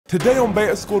Today on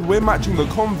Beta Squad, we're matching the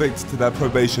convicts to their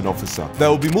probation officer. There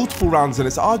will be multiple rounds and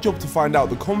it's our job to find out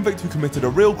the convict who committed a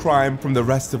real crime from the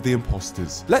rest of the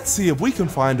imposters. Let's see if we can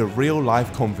find a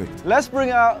real-life convict. Let's bring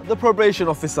out the probation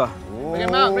officer. Bring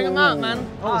him out, man.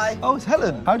 Hi. Oh, it's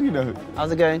Helen. How do you know?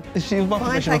 How's it going? Is she my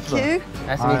probation officer? Thank you.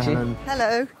 Nice to meet you. Helen.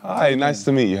 Hello. Hi, nice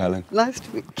to meet you, Helen. Nice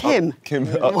to meet Kim. Kim.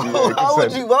 How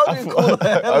would you call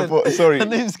her Helen? Sorry. Her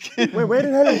name's Kim. Wait, where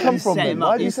did Helen come from then?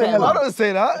 Why do you say Helen? I don't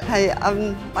say that. Hey,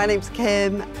 my name's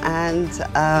Kim, and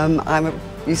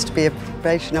used to be a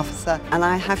probation officer, and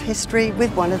I have history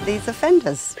with one of these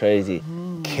offenders. Crazy.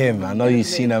 Kim, I know you've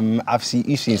seen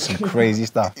you've seen some crazy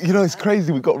stuff. You know, it's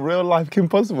crazy. We've got real-life Kim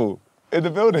Possible in the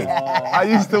building. I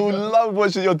used to love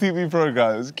watching your TV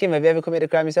programs. Kim, have you ever committed a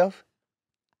crime yourself?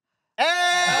 Hey!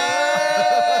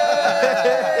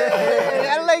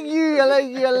 I like you.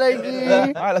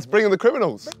 All right, let's bring in the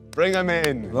criminals. Bring them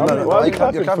in. No, Why are you you're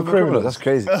clapping for criminals? That's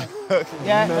crazy.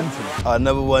 Yeah.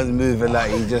 Number one's moving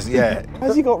like he just, yeah.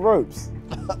 Has he got ropes?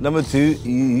 Number two,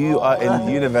 you are in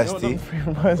university.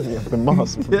 Reminds me of the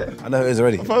mask. I know who it is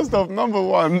already. First off, number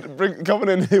one, coming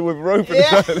in here with rope and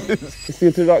It's the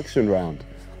introduction round.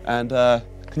 And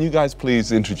can you guys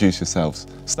please introduce yourselves?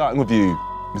 Starting with you,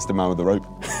 Mr. Man with the rope.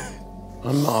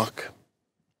 I'm Mark.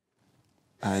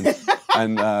 And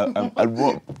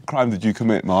what crime did you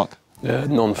commit, Mark?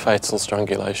 Non-fatal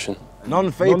strangulation.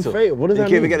 Non-fatal. Non-fatal, what does that You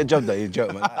can't even mean? get the job though, you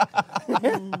joke,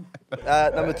 man.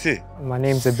 Number two. My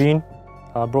name's Abin.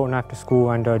 I brought a knife to school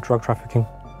and drug trafficking.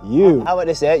 You. How about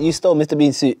this, yeah? You stole Mr.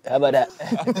 Bean's suit. How about that?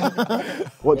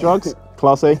 What drugs?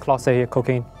 Class A? Class A,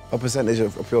 cocaine. What percentage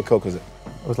of pure coke was it?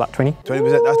 It was like 20.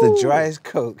 20%, that's the driest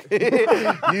coke.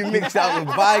 You mixed out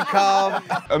with bicarb.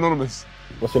 Anonymous.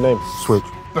 What's your name? Switch.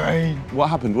 What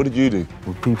happened? What did you do?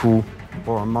 When people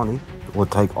borrow money or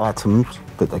take items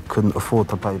that they couldn't afford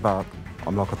to pay back,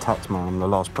 I'm like a tax man. I'm the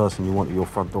last person you want at your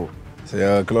front door. So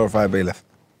you're a glorified bailiff.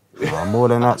 More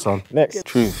than that, son. Next.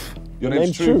 Truth. Your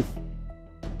name's Truth.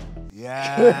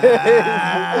 Yeah.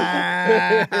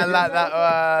 I like that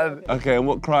one. Okay, and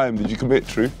what crime did you commit,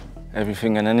 Truth?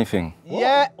 Everything and anything.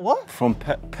 Yeah, what? From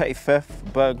petty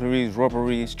theft, burglaries,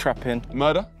 robberies, trapping.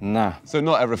 Murder? Nah. So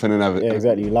not everything and everything. Yeah,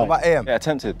 exactly, you lied. What about AM? Yeah,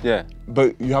 attempted, yeah.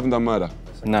 But you haven't done murder?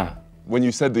 Nah. When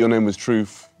you said that your name was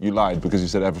Truth, you lied because you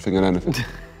said everything and anything.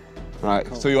 Right,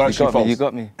 so you're actually false. You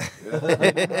got me.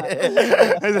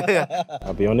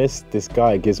 I'll be honest, this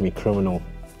guy gives me criminal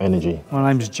energy.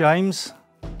 My name's James,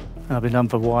 and I've been done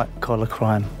for white-collar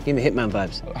crime. Give me Hitman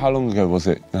vibes. How long ago was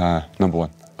it, number one?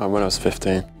 When I was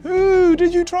 15. Who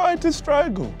did you try to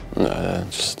strangle?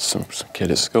 Just some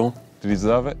kid at school. Did he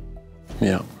deserve it?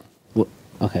 Yeah. What?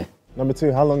 Okay. Number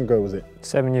two, how long ago was it?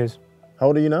 7 years. How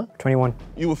old are you now? 21.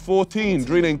 You were 14,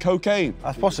 drilling cocaine.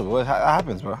 That's possible, that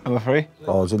happens, bro. Number three.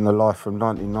 I was in the life from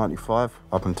 1995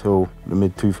 up until the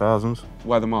mid-2000s.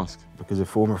 Why the mask? Because if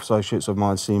former associates of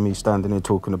mine see me standing here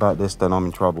talking about this, then I'm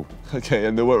in trouble. Okay,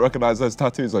 and they won't recognise those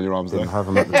tattoos on your arms, Didn't though? have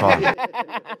them at the time.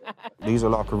 These are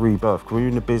like a rebirth. When you're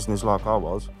in the business like I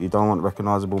was, you don't want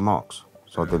recognisable marks.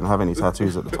 So I didn't have any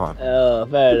tattoos at the time. Oh,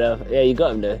 fair enough. Yeah, you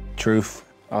got him there. Truth.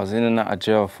 I was in and out of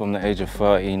jail from the age of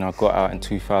 13. I got out in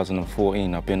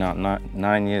 2014. I've been out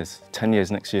 9 years, 10 years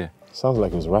next year. Sounds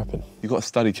like he was rapping. You got to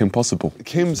study Kim Possible.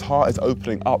 Kim's heart is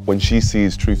opening up when she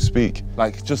sees Truth speak.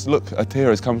 Like, just look, a tear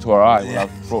has come to her eye when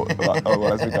I've thought, like, oh,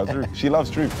 well, as we go through. She loves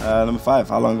Truth. Number five,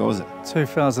 how long ago was it?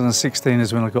 2016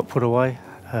 is when I got put away.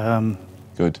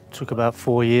 Good. Took about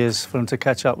 4 years for them to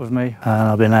catch up with me. And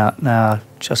I've been out now,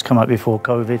 just come up before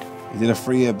COVID. You did a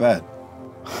 3-year bad.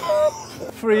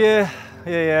 3 year,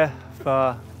 yeah,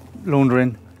 for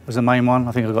laundering was the main one.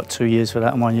 I think I got 2 years for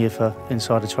that and 1 year for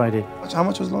insider trading. How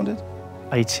much was laundered?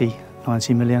 80,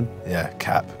 90 million. Yeah,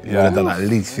 cap. You would have done at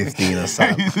least 15 or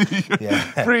something. Yeah.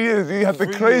 3 years, you had the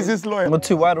craziest lawyer. Number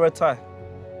two, why the red tie?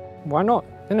 Why not,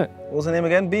 innit? What was the name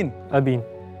again? Bean? Abin.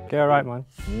 Get it right, man.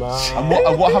 And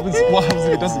what happens if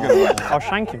he doesn't get it right? I'll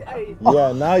shank him.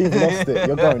 Yeah, now you've lost it.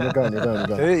 You're going.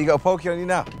 You got a pokey on you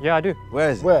now? Yeah, I do.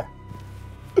 Where is it? Where?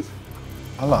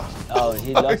 Allah. Oh,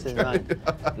 he lost his mind.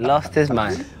 Lost his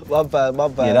mind. My bad.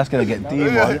 Yeah, that's gonna get deep,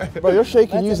 man. Bro, you're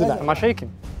shaking using that. Am I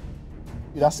shaking?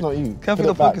 That's not you. Careful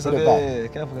Put it back, put it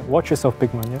back. careful. Watch yourself,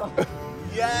 big man, yeah?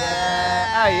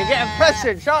 Yeah! Hey, you're getting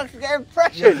pressured, Sharks, you're getting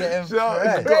pressured.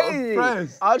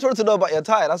 Crazy. I just wanted to know about your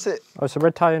tie, that's it. Oh, it's a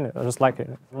red tie, innit? I just like it.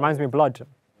 It reminds me of blood.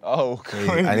 Oh,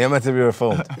 crazy. And you're meant to be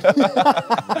reformed.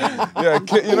 Yeah,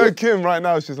 you know Kim right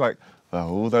now, she's like, well,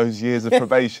 all those years of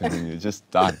probation and you're just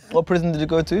done. What prison did you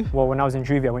go to? Well, when I was in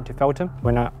juvie, I went to Feltham.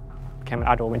 When I became an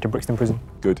adult, I went to Brixton Prison.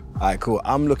 Good. All right, cool.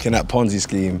 I'm looking at Ponzi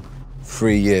scheme,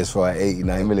 3 years for like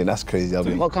 89 million. That's crazy.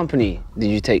 What company did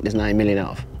you take this 9 million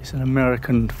out of? It's an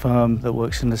American firm that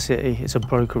works in the city. It's a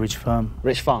brokerage firm.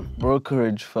 Rich farm.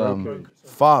 Brokerage firm.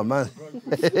 Farm, man.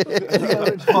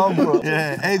 Farm, bro.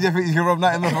 Yeah, hey, do you think you can rob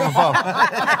nothing from a farm?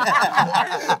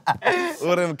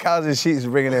 All them cows and sheep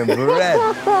bringing in bread.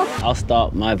 I'll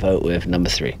start my vote with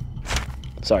number 3.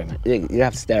 Sorry, man. You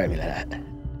have to stare at me like that.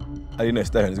 How you know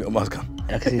staring? He's got a mask on.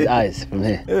 I can see his eyes from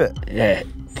here. Is it? Yeah,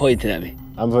 pointing at me.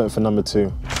 I'm voting for number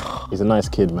 2. He's a nice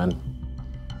kid, man.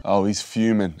 Oh, he's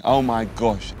fuming. Oh my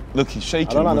gosh. Look, he's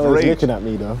shaking I don't with know rage. he's looking at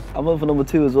me though. I'm voting for number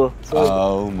 2 as well. So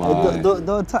Oh my. don't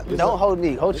attack me. Don't hold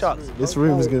me, hold Chunkz. This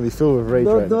room is going to be filled with rage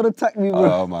right now. Don't attack me,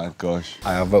 bro. Oh my gosh.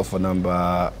 I'll vote for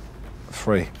number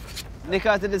 3.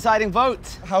 Niko has the deciding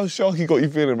vote. How's Sharky got you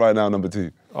feeling right now, number 2?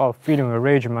 Oh, feeling a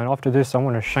rage, man. After this, I'm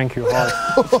gonna shank you hard.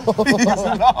 He's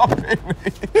laughing.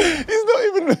 He's not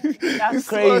even. That's he's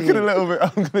crazy. smirking a little bit.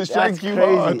 I'm gonna shank you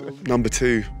crazy. hard. Number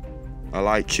 2, I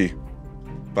like you,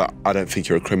 but I don't think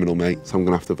you're a criminal, mate. So I'm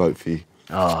gonna have to vote for you.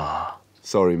 Ah.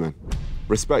 Sorry, man.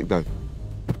 Respect, though.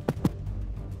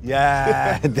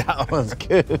 Yeah, that one's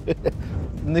good.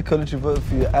 Niko literally voted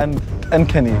for you and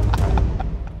Kenny.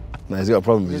 No, he's got a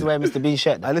problem with This is you. where Mr. Bean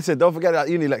shed. Hey, listen, don't forget that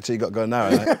uni lecture you got going now,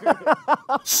 right?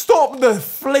 Stop the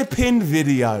flipping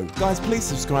video. Guys, please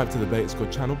subscribe to the Beta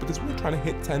Squad channel because we're trying to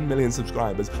hit 10 million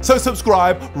subscribers. So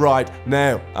subscribe right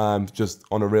now. Just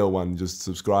on a real one, just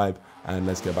subscribe and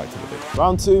let's get back to the video.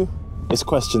 Round 2, it's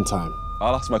question time.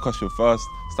 I'll ask my question first.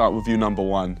 Start with you, number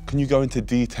 1. Can you go into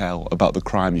detail about the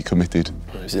crime you committed?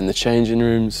 I was in the changing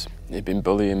rooms. He'd been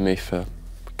bullying me for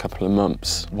a couple of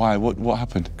months. Why? What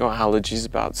happened? Got allergies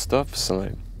about stuff, so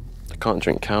like, I can't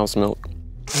drink cow's milk.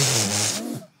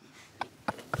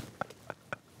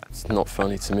 It's not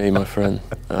funny to me, my friend.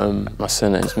 My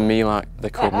surname's Milak.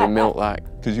 They call me Milk-Lack.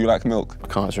 Because you like milk? I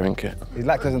can't drink it. He's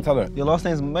lactose intolerant. Your last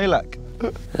name's Malak.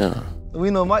 Yeah.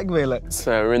 We know Mike Malak.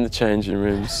 So we're in the changing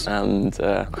rooms and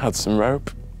had some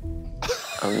rope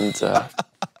and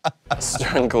I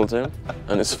strangled him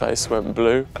and his face went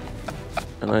blue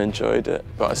and I enjoyed it,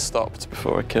 but I stopped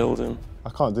before I killed him. I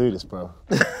can't do this, bro.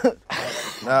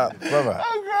 Nah, brother.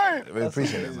 Oh, great. We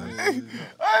appreciate it, man.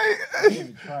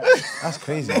 That's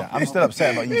crazy. Man. I'm still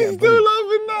upset about you getting He's still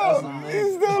bullied. laughing now.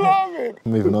 He's still laughing.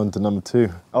 Moving on to number 2.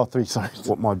 Oh, 3, sorry.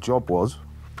 What my job was,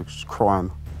 because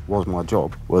crime was my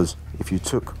job, was if you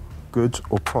took goods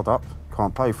or product,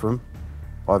 can't pay for them,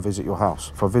 I visit your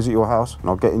house. If I visit your house and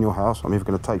I'll get in your house, I'm either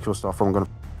going to take your stuff or I'm going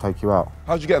to take you out.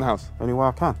 How'd you get in the house? Any way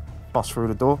I can. Bust through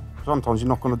the door. Sometimes you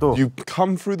knock on the door. You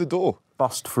come through the door.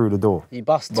 Bust through the door. You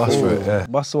bust. Bust for it, yeah.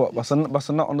 Bust what? Bust a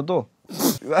nut on the door.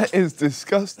 That is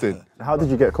disgusting. How did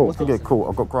you get caught? If you get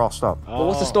caught, I got grassed up. But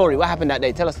what's the story? What happened that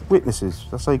day? Tell us. Witnesses,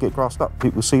 that's how you get grassed up.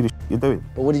 People see the you're doing.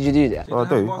 But what did you do there?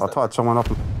 What I do, I tied someone up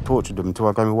and tortured them until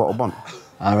I gave me what I want.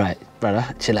 All right, brother,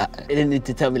 chill out. You didn't need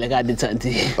to tell me like I did something to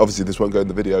you. Obviously, this won't go in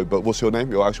the video, but what's your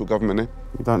name? Your actual government name?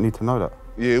 You don't need to know that.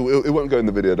 Yeah, it won't go in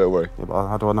the video, don't worry. Yeah, but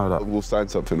how do I know that? We'll sign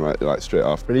something like straight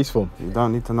after. Release form. You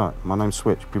don't need to know it. My name's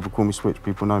Switch. People call me Switch.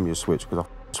 People know me as Switch because I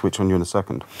switch on you in a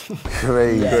second.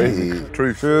 Crazy.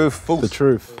 Truth. The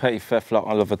truth. Petty theft like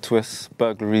Oliver Twist,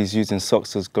 burglaries using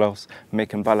socks as gloves,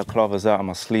 making balaclavas out of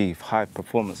my sleeve, high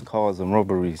performance cars and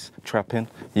robberies, trapping.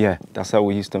 Yeah, that's how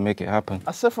we used to make it happen.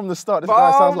 I said from the start, this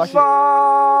guy sounds like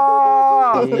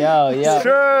Yo.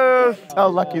 True.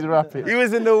 sounds like he's rapping. He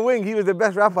was in the wing. He was the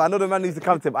best rapper. I know the man needs to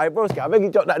come to him. Hey, broski, I beg you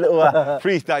drop that little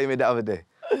freestyle you made the other day.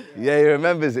 Yeah, he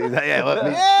remembers it. He's like, yeah, what?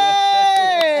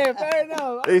 Hey, fair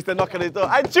enough. He used to knock on his door.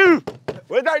 Hey, Chew,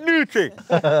 where's that new thing?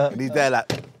 And he's there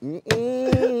like, You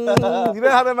know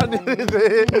how the man do this?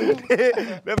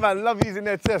 The man love using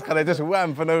their chest because they just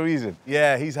wham for no reason.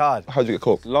 Yeah, he's hard. How'd you get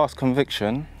caught? Last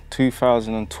conviction,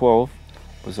 2012,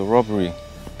 was a robbery.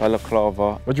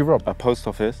 Balaclava. What'd you rob? A post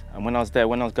office. And when I was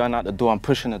going out the door, I'm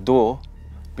pushing the door,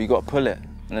 but you got to pull it.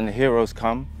 And then the heroes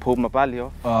come, pulled my belly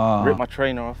off, ripped my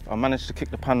trainer off. I managed to kick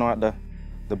the panel out the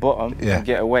bottom and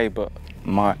get away, but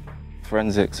my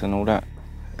forensics and all that.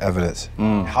 Evidence.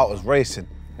 How it was racing.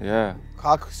 Yeah.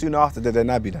 How soon after did they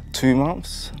nab you then? 2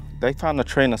 months. They found the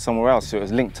trainer somewhere else, so it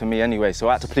was linked to me anyway. So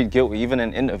I had to plead guilty. Even in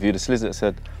an interview, the solicitor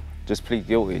said, just plead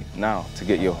guilty now to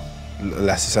get your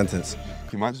Lesser sentence.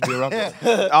 He might just be a rapper.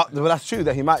 Well, that's true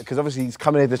that he might, because obviously he's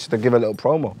coming here just to give a little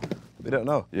promo. We don't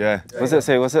know. Yeah. What's that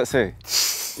say? What's that say?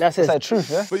 That's it. Is that truth,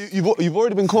 yeah? But you've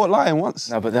already been caught lying once.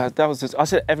 No, but that was just, I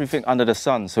said everything under the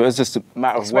sun, so it was just a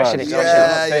matter of words. Expression.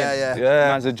 Yeah.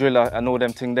 Man's a driller and all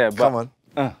them thing there, but Come on.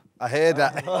 I hear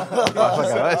that. Oh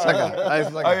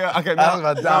yeah, okay, now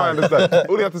I understand.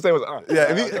 All you have to say was,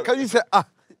 Yeah, can you say,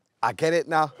 I get it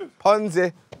now.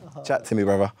 Ponzi. Chat to me,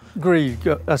 brother. Agree,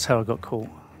 that's how I got caught.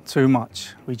 too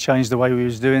much. We changed the way we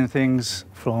was doing things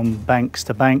from banks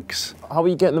to banks. How were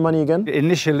you getting the money again?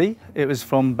 Initially, it was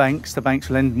from banks. The banks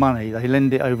lend money. They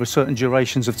lend it over certain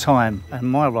durations of time. And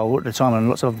my role at the time, and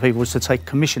lots of other people, was to take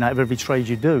commission out of every trade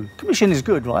you do. Commission is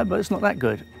good, right? But it's not that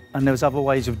good. And there was other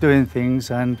ways of doing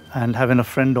things, and having a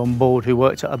friend on board who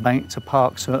worked at a bank to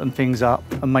park certain things up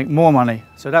and make more money.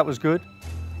 So that was good.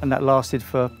 And that lasted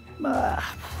for a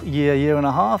year and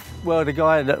a half. Well, the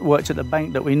guy that worked at the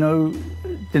bank that we know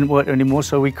didn't work there anymore,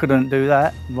 so we couldn't do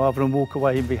that. Rather than walk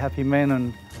away and be happy men,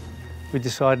 and we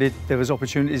decided there was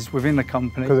opportunities within the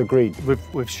company. Because agreed.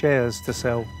 With shares to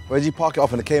sell. Where did you park it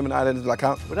off in the Cayman Islands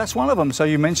account? Well, that's one of them. So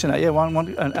you mentioned that, yeah, one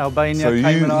in Albania, So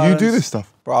Cayman Islands. you do this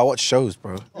stuff? Bro, I watch shows,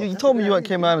 bro. You told me you were at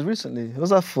Cayman Islands recently. What was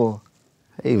that for?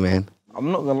 Hey, man.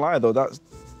 I'm not gonna lie though,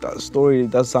 that story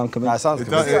does sound convincing. Nah, it sounds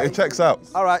convincing. It checks out.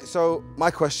 All right, so my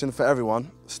question for everyone,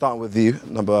 starting with you,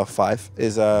 number 5,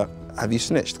 is have you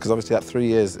snitched? Because obviously that 3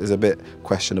 years is a bit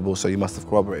questionable, so you must have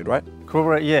corroborated, right?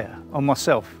 Corroborate, yeah, on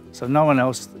myself. So no one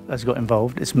else has got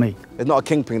involved, it's me. It's not a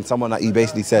kingpin, someone that you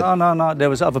basically said. No, there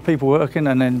was other people working,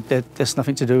 and then there's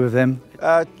nothing to do with them.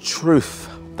 Truth.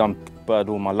 Done bird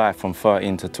all my life from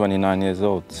 13 to 29 years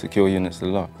old, secure units of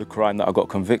law. The crime that I got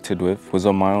convicted with was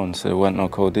on my own, so there weren't no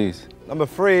codees. Number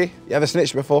 3, you ever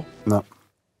snitched before? No.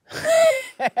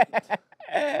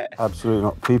 Absolutely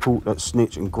not. People that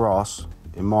snitch and grass,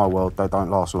 in my world, they don't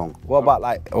last long. What about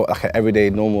like an everyday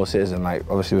normal citizen? Like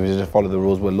obviously we just follow the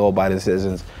rules, we're law-abiding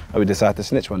citizens, and we decide to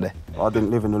snitch one day. I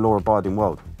didn't live in the law-abiding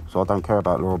world, so I don't care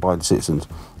about law-abiding citizens.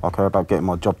 I care about getting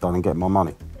my job done and getting my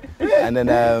money. And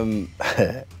then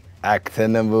actor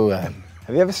number 1.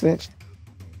 Have you ever snitched?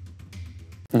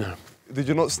 No. Did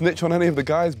you not snitch on any of the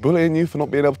guys bullying you for not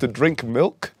being able to drink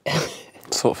milk?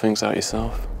 Sort things out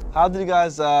yourself. How did you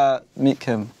guys meet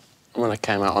Kim? When I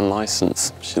came out on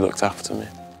licence, she looked after me,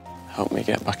 helped me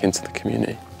get back into the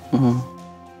community.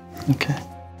 Okay.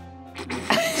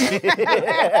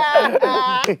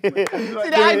 I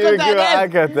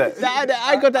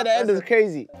got that at the end, it's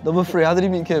crazy. Number 3, how did you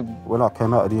meet Kim? When I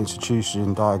came out of the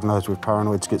institution diagnosed with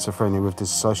paranoid schizophrenia with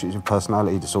dissociative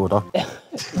personality disorder.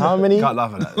 How many? You can't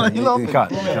laugh at that. Why are you laughing?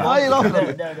 Why are you laughing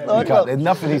at that? There's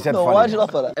nothing he said No, funny. why'd you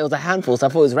laugh at that? It was a handful, so I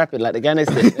thought it was rapid, like the guy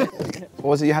next to it. What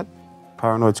was it you had?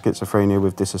 Paranoid schizophrenia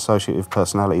with dissociative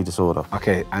personality disorder.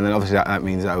 Okay, and then obviously that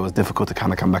means that it was difficult to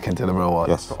kind of come back into the real world.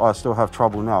 Yes, I still have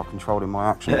trouble now controlling my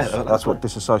actions. That's what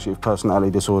dissociative personality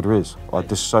disorder is. I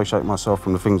disassociate myself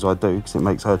from the things I do because it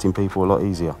makes hurting people a lot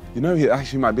easier. You know, he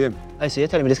actually might be him. Oh, so you're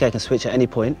telling me this guy can switch at any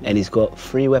point, and he's got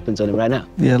 3 weapons on him right now?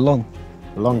 Yeah, long.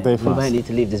 A long day for We might us. need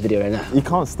to leave this video right now. You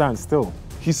can't stand still.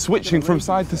 He's switching from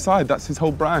side to side. That's his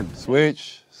whole brand.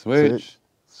 Switch, switch,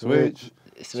 switch,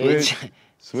 switch,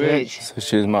 switch. So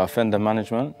she was my offender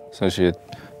management, so she'd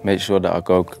make sure that I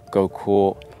go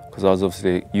court, because I was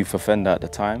obviously a youth offender at the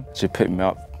time. She'd pick me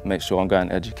up, make sure I'm going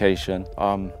to education.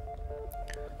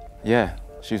 Yeah,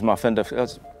 she was my offender,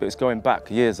 but it's going back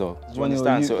years though. Do you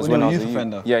understand? So it was when I was a youth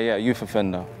offender? Yeah, youth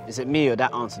offender. Is it me or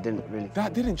that answer didn't really?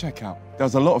 That didn't check out. There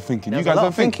was a lot of thinking. There's You guys a lot don't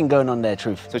of think? thinking going on there,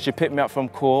 Truth. So she picked me up from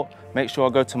court, make sure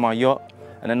I go to my yacht,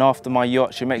 and then after my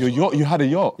yacht, she makes Your yacht? You had a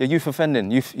yacht? Yeah, youth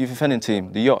offending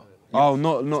team, the yacht. Oh,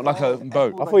 not like a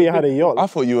boat. I thought you had a yacht. I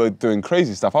thought you were doing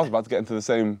crazy stuff. I was about to get into the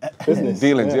same Business,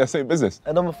 dealings. yeah. Yeah, same business.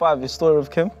 And number 5, your story of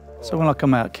Kim? So when I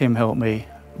come out, Kim helped me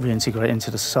reintegrate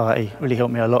into the society, really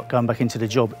helped me a lot going back into the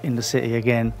job in the city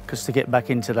again, because to get back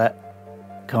into that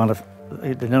kind of,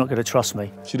 they're not going to trust me.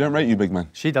 She don't rate you, big man.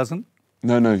 She doesn't.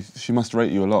 No, she must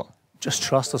rate you a lot. Just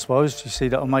trust, I suppose. You see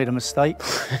that I made a mistake.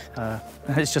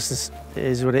 It's just, it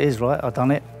is what it is, right? I've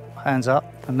done it, hands up,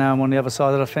 and now I'm on the other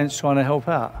side of the fence trying to help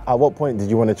out. At what point did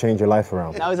you want to change your life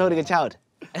around? Now he's holding a child.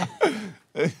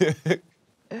 I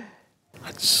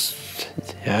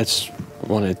just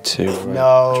wanted to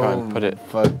try and put it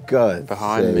for God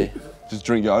behind me. Just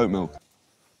drink your oat milk.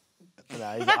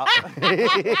 I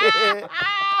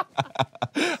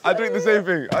drink the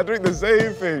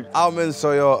same thing. Almond,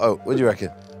 soy, or oat. What do you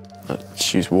reckon? I'd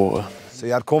choose water. So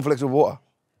you had cornflakes with water?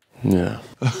 Yeah.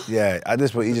 Yeah, at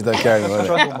this point, he just doesn't care anymore.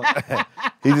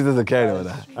 He just doesn't care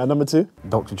anymore. And number 2?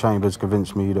 Dr. Chambers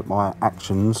convinced me that my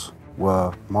actions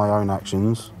were my own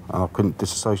actions and I couldn't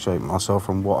disassociate myself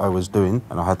from what I was doing,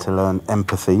 and I had to learn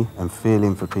empathy and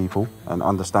feeling for people and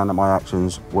understand that my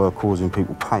actions were causing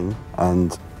people pain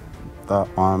and that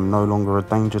I'm no longer a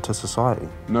danger to society.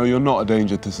 No, you're not a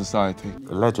danger to society.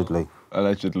 Allegedly.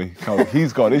 Allegedly.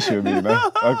 He's got an issue with me, man.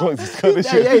 He's got an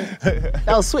issue. That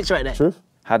was switch right there. Truth?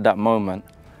 Had that moment,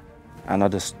 and I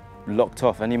just locked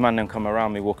off. Any man then come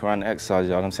around me, walk around the exercise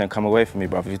yard, I'm saying, come away from me,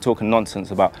 bruv. If you're talking nonsense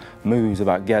about moves,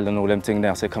 about girl and all them things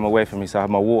there, I say, come away from me. So I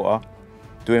have my water,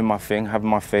 doing my thing, having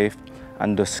my faith,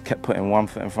 and just kept putting one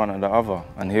foot in front of the other.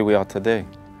 And here we are today.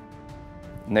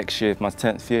 Next year, my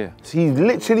 10th year. So he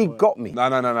literally got me. No.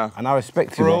 And I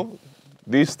respect you. For all,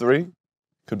 these three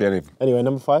could be anything. Anyway,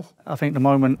 number 5. I think the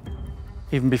moment,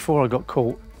 even before I got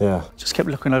caught, just kept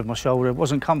looking over my shoulder. It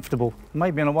wasn't comfortable.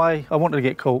 Maybe in a way, I wanted to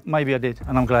get caught. Maybe I did.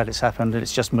 And I'm glad it's happened.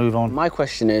 Let's just move on. My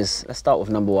question is, let's start with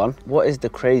number 1. What is the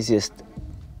craziest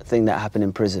thing that happened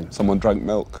in prison? Someone drank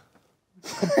milk.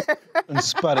 And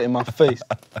spat it in my face.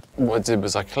 What I did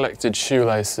was I collected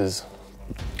shoelaces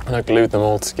and I glued them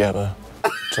all together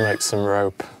to make some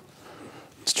rope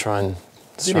to try and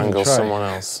strangle someone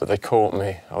else. But they caught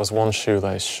me. I was one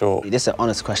shoelace short. This is an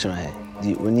honest question right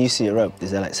here. When you see a rope,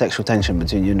 is there like sexual tension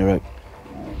between you and the rope?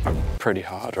 I'm pretty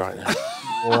hard right now.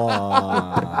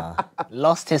 Wow.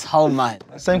 Lost his whole mind.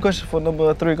 Same question for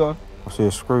number 3, go on. I see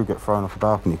a screw get thrown off a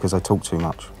balcony because they talk too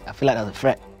much. I feel like that was a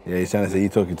threat. Yeah, he's trying to say you're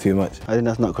talking too much. I think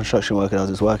that's not construction worker, that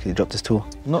was just working. He dropped his tool.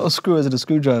 Not a screw, is it a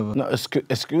screwdriver? Not a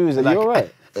screw is like... You're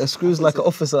right. A screw's like an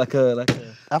officer, like a...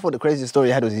 I thought the craziest story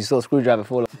you had was you saw a screwdriver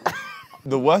fall off.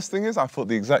 The worst thing is, I thought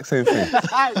the exact same thing.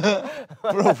 I thought,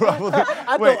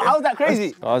 how's that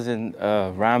crazy? I was in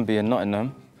Ramby in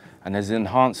Nottingham, and there's an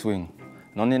enhanced wing.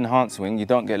 And on the enhanced wing, you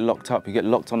don't get locked up, you get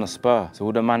locked on a spur. So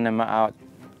all the man them are out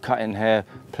cutting hair,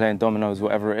 playing dominoes,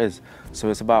 whatever it is. So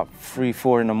it's about 3,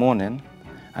 4 in the morning,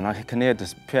 and I can hear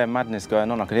this pure madness going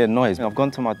on. I can hear noise. I've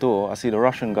gone to my door, I see the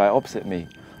Russian guy opposite me,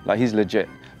 like he's legit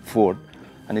forward,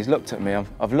 and he's looked at me.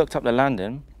 I've looked up the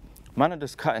landing. Man are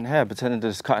just cutting hair, pretending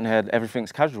they're just cutting hair,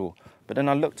 everything's casual. But then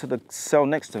I looked to the cell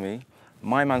next to me,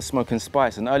 my man's smoking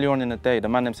spice, and earlier on in the day, the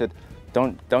man them said,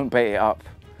 don't bait it up.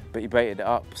 But he baited it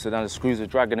up, so then the screws are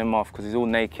dragging him off because he's all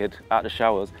naked, out the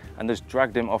showers, and just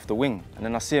dragged him off the wing. And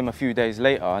then I see him a few days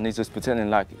later, and he's just pretending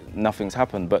like nothing's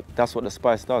happened, but that's what the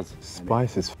spice does.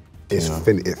 Spice is...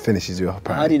 It finishes you off,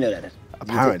 apparently. How do you know that then?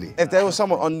 Apparently. If there was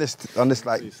someone on this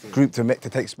like group to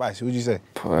take spice, who would you say?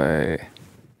 Boy.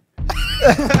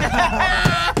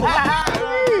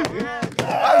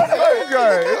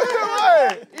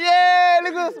 Yeah,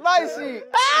 look at spicy.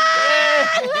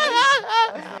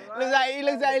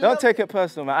 Don't take it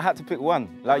personal, man. I had to pick one.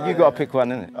 Like, you gotta pick one,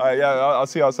 innit? All right, yeah, I'll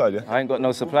see you outside, yeah? I ain't got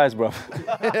no supplies, bro.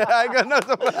 I ain't got no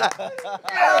supplies.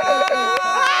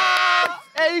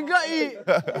 Hey, you got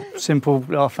it. Simple,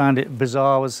 I found it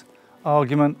bizarre, was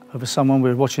argument over someone we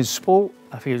were watching sport.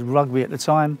 I think it was rugby at the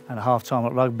time, and at half-time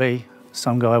at rugby,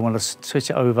 some guy wanted to switch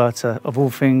it over to, of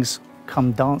all things,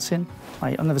 come dancing.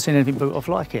 Mate, I've never seen anything boot off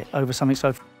like it, over something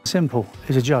so simple.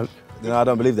 It's a joke. No, I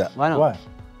don't believe that. Why not? Why?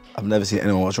 I've never seen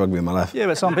anyone watch rugby in my life. Yeah,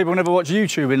 but some people never watch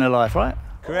YouTube in their life, right?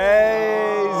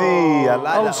 Crazy! I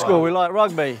like Old that school, one. we like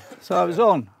rugby, so I was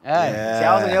on. Yeah. See,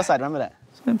 I was on your side, remember that?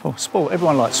 Simple, sport,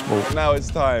 everyone likes sport. Now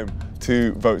it's time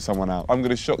to vote someone out. I'm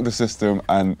gonna shock the system,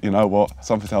 and you know what?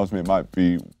 Something tells me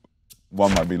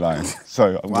one might be lying.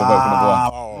 So I'm gonna vote for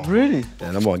number 1. Really?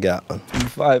 Yeah, number 1, get out. Number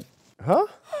 5. Huh?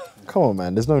 Come on,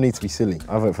 man. There's no need to be silly.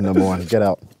 I vote for number 1. Get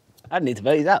out. I didn't need to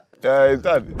vote, he's out. Yeah, it's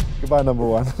done. Goodbye, number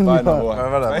 1. Bye, number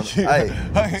 1. Thank you. Hey,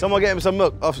 someone get him some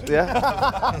milk. Yeah?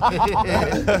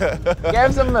 Get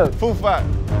him some milk. Full fat.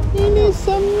 You need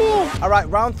some milk. All right,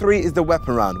 round 3 is the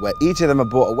weapon round, where each of them have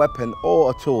brought a weapon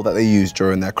or a tool that they used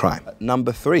during their crime.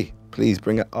 Number 3, please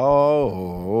bring it.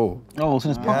 Oh, it's in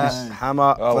his pockets. Yes,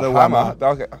 hammer for the hammer. hammer.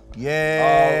 Okay.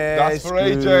 Yeah. That's for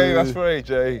AJ. That's for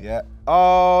AJ. Yeah.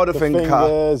 Oh, the finger.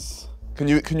 Fingers. Can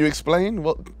you explain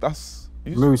what that's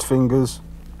used? Loose fingers,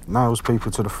 nails people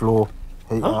to the floor,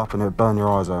 heat it up and it'll burn your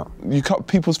eyes out. You cut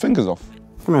people's fingers off?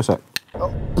 Give me a sec.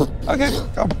 Okay,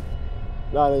 come.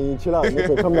 No, you chill out.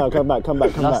 Niko, come down, come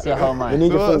back. Lost your whole mind. You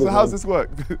need your fingers, So how's man. this work?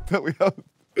 Tell me how.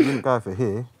 You wouldn't go for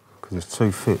here, because it's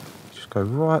too thick. Just go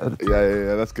right at the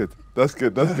Yeah, that's good. That's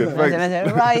good.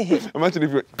 Thanks. Right here. Imagine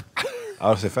if you...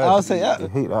 I'll say fair. I'll say yeah. You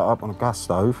heat that up on a gas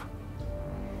stove,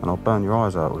 and I'll burn your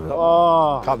eyes out with it.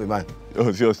 Oh. Can't be mine. Oh,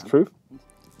 it's yours. True.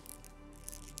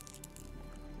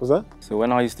 What's that? So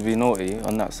when I used to be naughty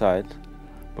on that side,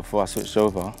 before I switched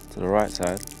over to the right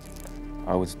side,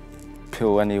 I would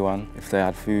pill anyone if they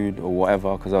had food or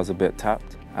whatever, because I was a bit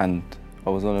tapped. And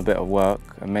I was on a bit of work,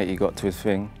 and matey got to his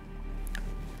thing,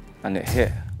 and it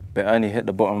hit, but it only hit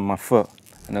the bottom of my foot.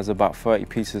 And there's about 30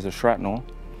 pieces of shrapnel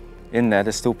in there.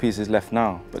 There's still pieces left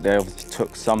now, but they obviously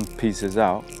took some pieces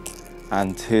out,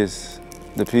 and here's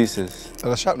the pieces. Oh,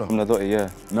 the shrapnel? From the dotty,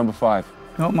 yeah. Number 5.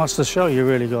 Not much to show you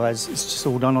really, guys. It's just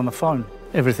all done on the phone.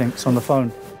 Everything's on the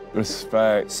phone.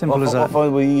 Respect. Simple as that. What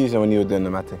phone were you using when you were doing the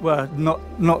matting? Well,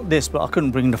 not this, but I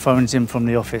couldn't bring the phones in from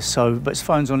the office, so, but it's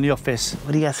phones on the office.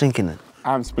 What are you guys thinking then?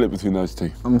 I'm split between those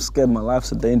two. I'm scared my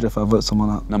life's a danger if I vote someone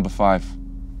out. Number 5.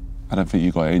 I don't think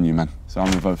you got it in you, man. So I'm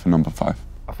gonna vote for number 5.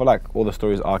 I feel like all the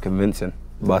stories are convincing,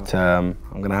 but I'm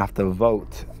gonna have to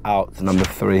vote out number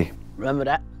 3. Remember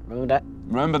that? Remember that?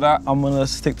 Remember that? I'm gonna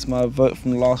stick to my vote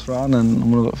from the last round and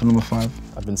I'm gonna vote for number 5.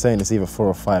 I've been saying it's either 4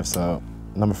 or 5, so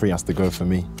number 3 has to go for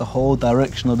me. The whole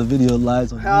direction of the video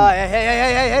lies on you.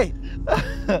 Hey.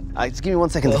 Alright, just give me 1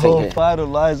 second to The think. whole final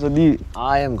lies on you.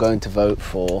 I am going to vote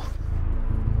for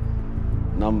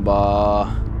number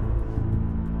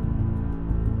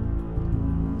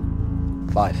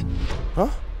 5. Huh?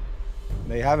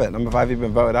 There you have it. Number 5, you've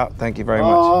been voted out. Thank you very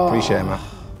much. Appreciate it, man.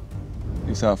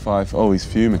 He's out 5. Oh, he's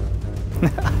fuming.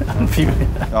 I'm fuming.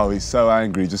 Oh, he's so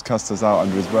angry. He just cussed us out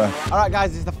under his breath. All right, guys,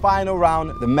 this is the final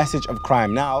round, the message of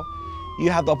crime. Now,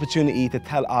 you have the opportunity to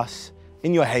tell us,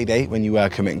 in your heyday, when you were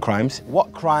committing crimes,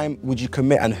 what crime would you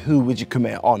commit and who would you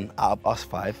commit it on out of us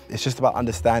 5? It's just about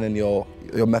understanding your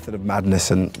method of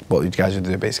madness and what you guys would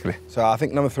do, basically. So I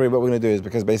think number 3, what we're gonna do is,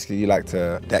 because basically you like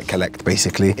to debt collect,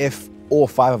 basically. If all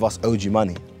 5 of us owed you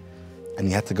money and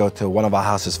you had to go to one of our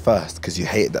houses first because you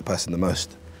hated that person the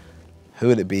most, who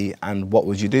would it be and what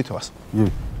would you do to us? You.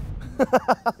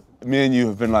 Me and you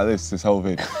have been like this whole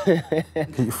vid.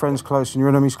 Keep your friends close and your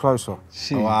enemies closer.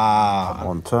 Wow. Come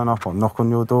on, turn up, I'll knock on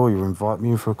your door, you invite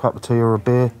me in for a cup of tea or a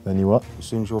beer. Then you what? As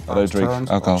soon as your I don't back drink turns,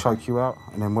 alcohol. I'll choke you out,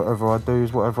 and then whatever I do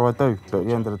is whatever I do. But at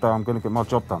the end of the day, I'm going to get my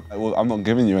job done. Well, I'm not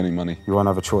giving you any money. You won't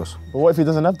have a choice. But what if he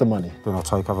doesn't have the money? Then I'll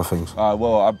take other things.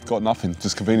 Well, I've got nothing.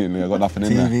 Just conveniently, I've got nothing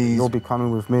in there. You'll be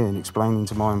coming with me and explaining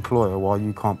to my employer why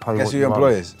you can't pay Guess what who you your owe.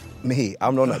 employer is? Me.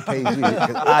 I'm the one that pays you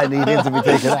because I need him to be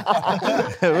taken out.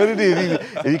 What do you do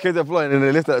if you came to employ and then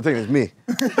they lift out the thing? It's me.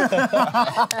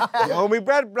 You owe me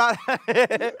bread, blood.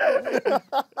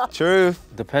 Truth.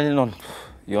 Depending on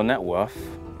your net worth,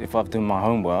 if I've done my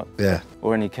homework,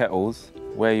 or any kettles,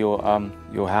 where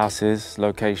your house is,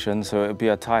 location, so it'd be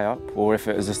a tie-up, or if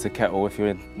it was just a kettle, if you're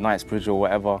in Knightsbridge or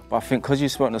whatever. But I think because you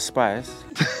smoke the spice,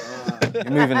 you're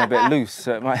moving a bit loose,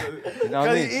 so it might, you know what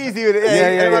I mean? It's easy with it,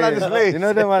 yeah. You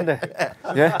know them man there?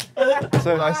 Yeah?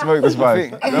 So I smoke the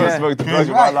spice. Never smoked the spice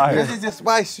in my life. This is just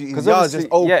spice. Because just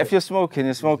open. Yeah, if you're smoking,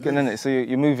 innit? So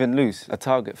you're moving loose. A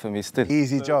target for me still.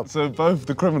 Easy job. So both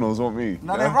the criminals want me.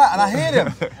 No, they're right, and I hear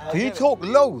them. You talk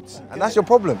loads, and that's your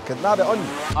problem, because now they're on you.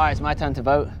 All right, it's my turn to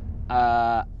vote.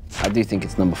 I do think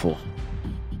it's number 4.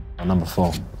 Number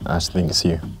 4. I just think it's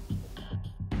you.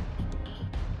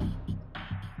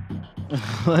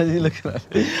 Why are you looking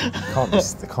at me? It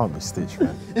can't be Stitch,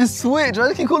 man. It's Switch. Why do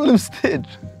you keep calling him Stitch?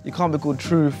 You can't be called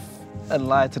Truth and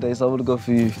lie today, so I would go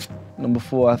for you. Number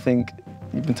 4, I think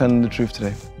you've been telling the truth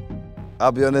today.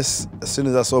 I'll be honest, as soon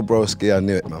as I saw Broski, I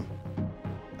knew it, man.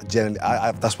 Generally,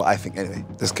 that's what I think anyway.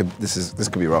 This could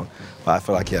be wrong, but I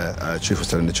feel like, Truth was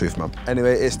telling the truth, man.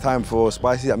 Anyway, it's time for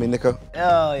Spicy, Niko.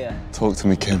 Oh, yeah. Talk to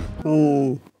me, Kim.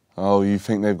 Oh, you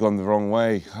think they've gone the wrong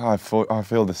way? I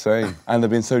feel the same. And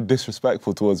they've been so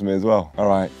disrespectful towards me as well. All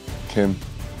right, Kim,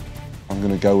 I'm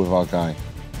gonna go with our guy.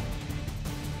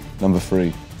 Number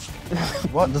 3.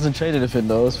 What? Doesn't change anything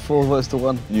though, it's 4 votes to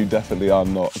 1. You definitely are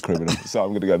not a criminal, so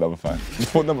I'm gonna go number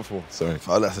 5. Number 4, sorry.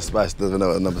 Oh, that's a spice, doesn't know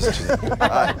what the numbers are. All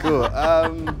right, cool.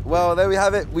 Well, there we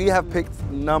have it. We have picked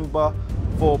number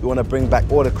 4. We want to bring back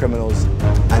all the criminals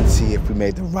and see if we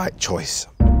made the right choice.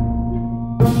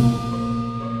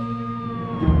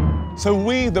 So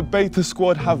we, the Beta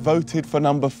Squad, have voted for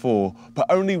number 4, but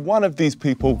only one of these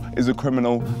people is a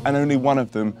criminal, and only one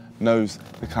of them knows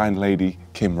the kind lady,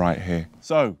 Kim, right here.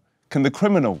 So, can the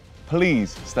criminal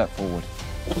please step forward?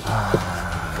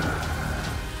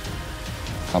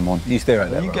 Come on. You stay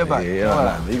right there. You get back.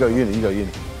 Yeah, you go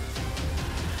uni.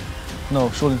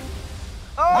 No, surely.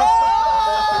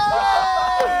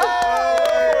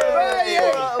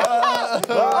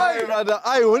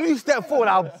 Hey, when you step forward,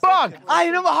 I'll bug.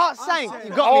 I know my heart sank. You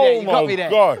got me there. You got me there.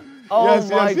 God. Oh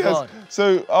my God.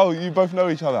 So, you both know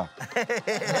each other?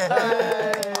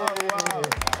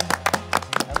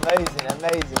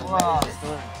 Amazing. What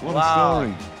a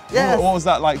story. Yes. What was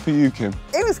that like for you, Kim?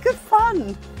 It was good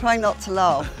fun. Try not to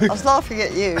laugh. I was laughing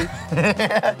at you.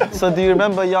 So do you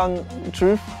remember young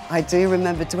Truth? I do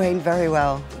remember Dwayne very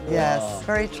well. Yes,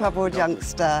 very troubled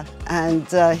youngster, and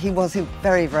he was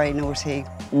very, very naughty.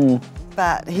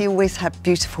 But he always had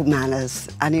beautiful manners,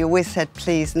 and he always said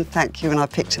please and thank you when I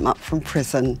picked him up from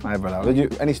prison. Hi, brother.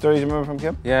 Any stories you remember from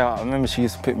Kim? Yeah, I remember she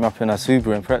used to pick me up in her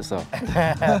Subaru in Pretzel.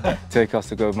 Take us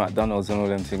to go to McDonald's and all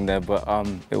them things there, but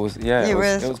it was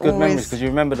good memories, because you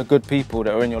remember the good people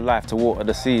that were in your life to water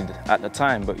the seed at the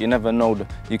time, but you never know,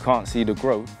 you can't see the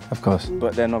growth. Of course.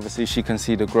 But then obviously she can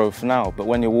see the growth now, but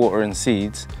when you're watering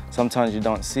seeds, sometimes you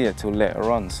don't see it till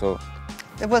later on, so.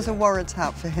 There was a warrant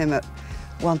out for him at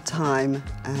one time,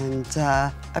 and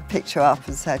I picked you up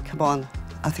and said, come on,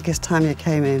 I think it's time you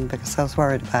came in, because I was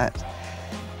worried about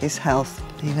his health.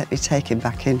 He let me take him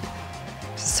back in to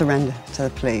surrender to the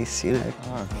police, you know.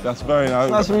 That's very nice.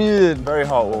 That's from you. Very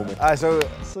heartwarming. All right,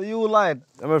 so you all lied.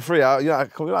 Number 3,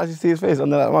 can we actually see his face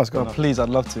under that mask? Oh, please, I'd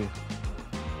love to.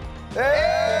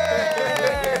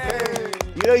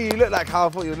 You know, you look like how I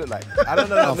thought you would look like. I don't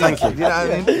know. Oh, thank you. You know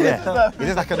what I mean? Yeah. You're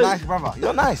just like a nice brother.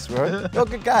 You're nice, bro. You're a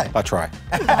good guy. I try.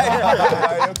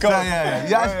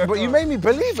 But you made me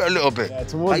believe it a little bit. Yeah,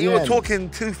 like you were talking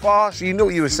too fast. You knew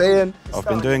what you were saying. I've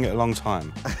been doing it a long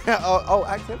time.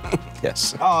 Acting?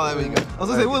 Yes. Oh, there we go. I was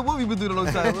gonna say, what have you been doing a long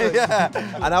time? Yeah.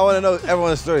 And I want to know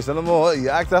everyone's story. So no more. Are you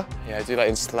an actor? Yeah, I do like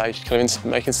installation,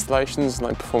 make installations and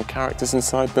like perform characters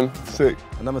inside them. Sick.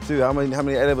 And number 2, how many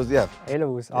A levels do you have? A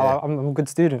levels. Yeah. I'm a good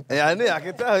student. Yeah, I knew. I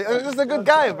can tell. You're just a good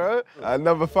guy, bro. And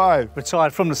number 5.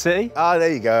 Retired from the city. Oh,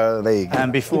 there you go. There you go.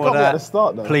 And before that,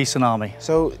 police and army.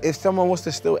 So if someone was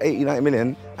to steal 80, 90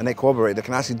 million and they cooperate, they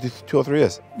can actually do 2 or 3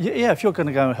 years? Yeah, if you're going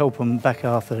to go and help them back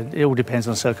after, it all depends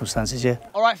on circumstances, yeah.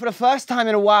 All right, for the first time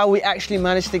in a while, we actually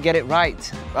managed to get it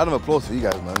right. Round of applause for you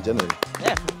guys, man, generally.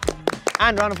 Yeah.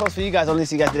 And round of applause for you guys.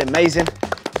 Honestly, you guys did amazing.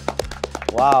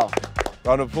 Wow.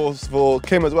 Round of applause for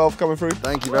Kim as well for coming through.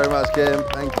 Thank you very much, Kim.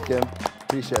 Thank you, Kim.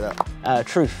 Appreciate that.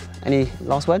 Truth, any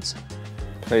last words?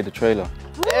 Play the trailer.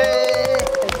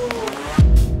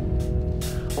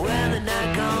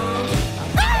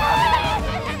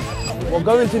 We're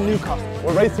going to Newcastle.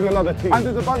 We're racing another team. And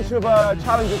there's a bunch of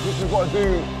challenges which we've got to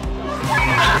do.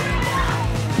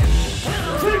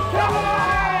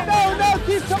 No,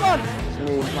 keep, come on. It's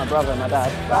me, my brother, and my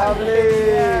dad. Lovely.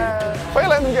 Why are you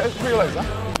letting them get 3 legs, huh?